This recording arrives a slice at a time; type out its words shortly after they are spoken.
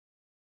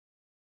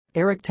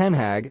Erik Ten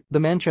Hag,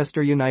 the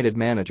Manchester United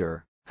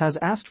manager, has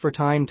asked for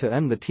time to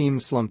end the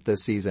team's slump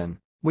this season,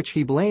 which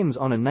he blames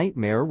on a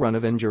nightmare run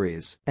of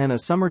injuries and a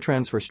summer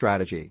transfer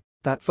strategy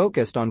that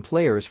focused on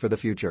players for the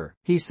future.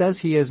 He says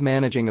he is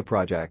managing a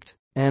project,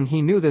 and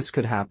he knew this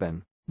could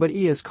happen, but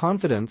he is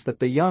confident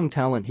that the young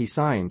talent he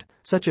signed,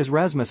 such as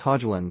Rasmus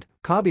Hojlund,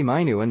 Kobbie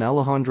Mainoo and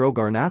Alejandro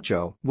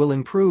Garnacho, will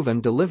improve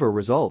and deliver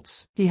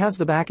results. He has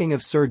the backing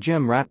of Sir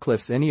Jim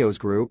Ratcliffe's INEOS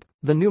group,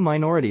 the new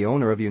minority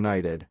owner of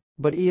United,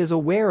 but he is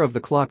aware of the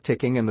clock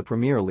ticking in the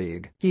Premier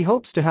League. He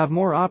hopes to have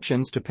more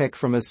options to pick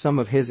from as some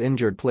of his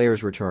injured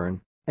players return,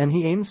 and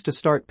he aims to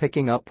start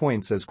picking up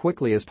points as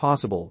quickly as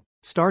possible,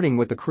 starting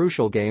with the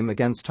crucial game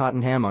against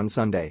Tottenham on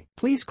Sunday.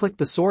 Please click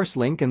the source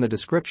link in the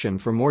description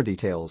for more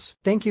details.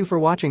 Thank you for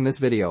watching this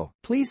video.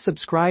 Please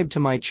subscribe to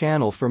my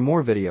channel for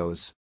more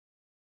videos.